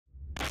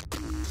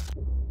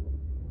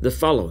The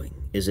following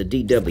is a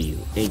DW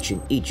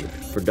Ancient Egypt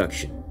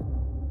production.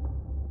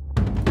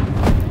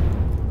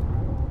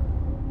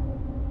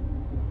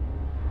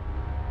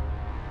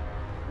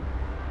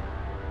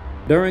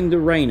 During the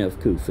reign of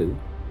Khufu,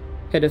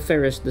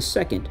 Hetepheres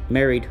II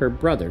married her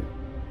brother,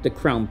 the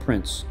Crown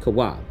Prince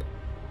Kawab,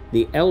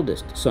 the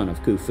eldest son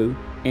of Khufu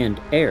and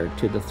heir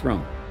to the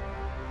throne.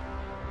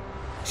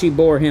 She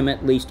bore him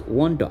at least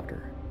one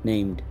daughter,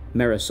 named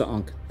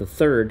Mieroop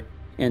III,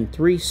 and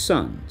 3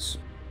 sons.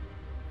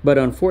 But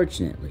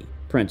unfortunately,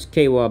 Prince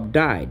Kawab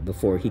died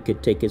before he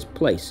could take his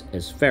place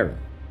as pharaoh.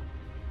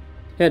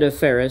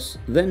 Hetepheres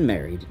then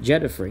married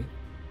Hetepheres,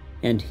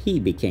 and he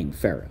became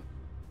pharaoh.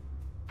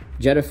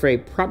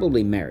 Hetepheres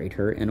probably married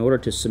her in order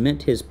to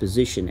cement his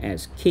position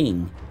as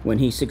king when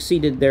he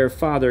succeeded their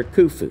father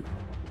Khufu,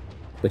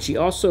 but she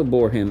also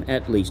bore him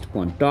at least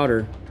one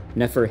daughter,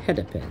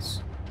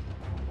 Neferhetepes.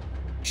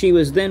 She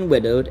was then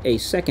widowed a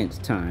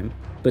second time,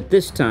 but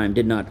this time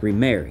did not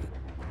remarry.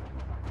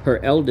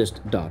 Her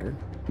eldest daughter,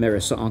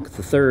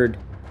 Mieroop III,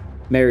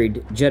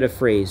 married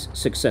Hetepheres'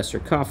 successor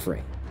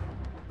Khafre.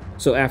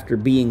 So after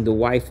being the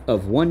wife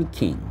of one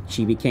king,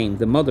 she became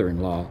the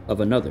mother-in-law of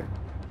another.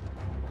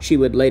 She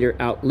would later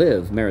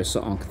outlive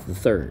Mieroop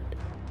III.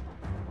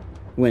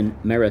 When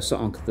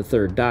Mieroop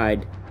III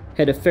died,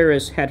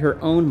 Hetepheres had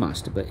her own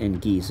mastaba in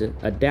Giza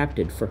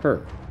adapted for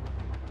her.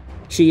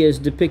 She is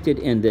depicted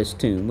in this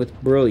tomb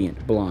with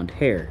brilliant blonde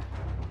hair,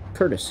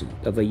 courtesy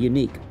of a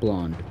unique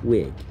blonde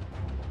wig.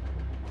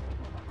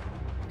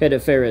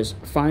 Hetepheres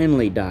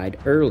finally died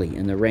early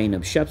in the reign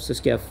of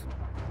Shepseskaf,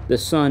 the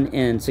son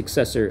and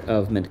successor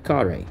of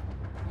Menkaure,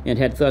 and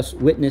had thus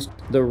witnessed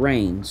the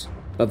reigns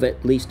of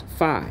at least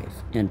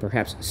 5, and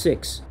perhaps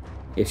 6,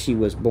 if she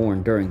was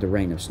born during the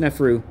reign of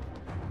Sneferu,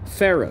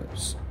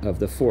 pharaohs of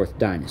the 4th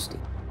dynasty.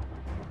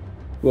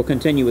 We'll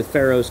continue with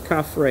pharaohs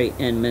Khafre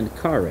and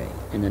Menkaure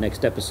in the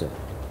next episode.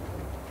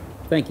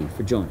 Thank you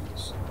for joining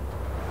us.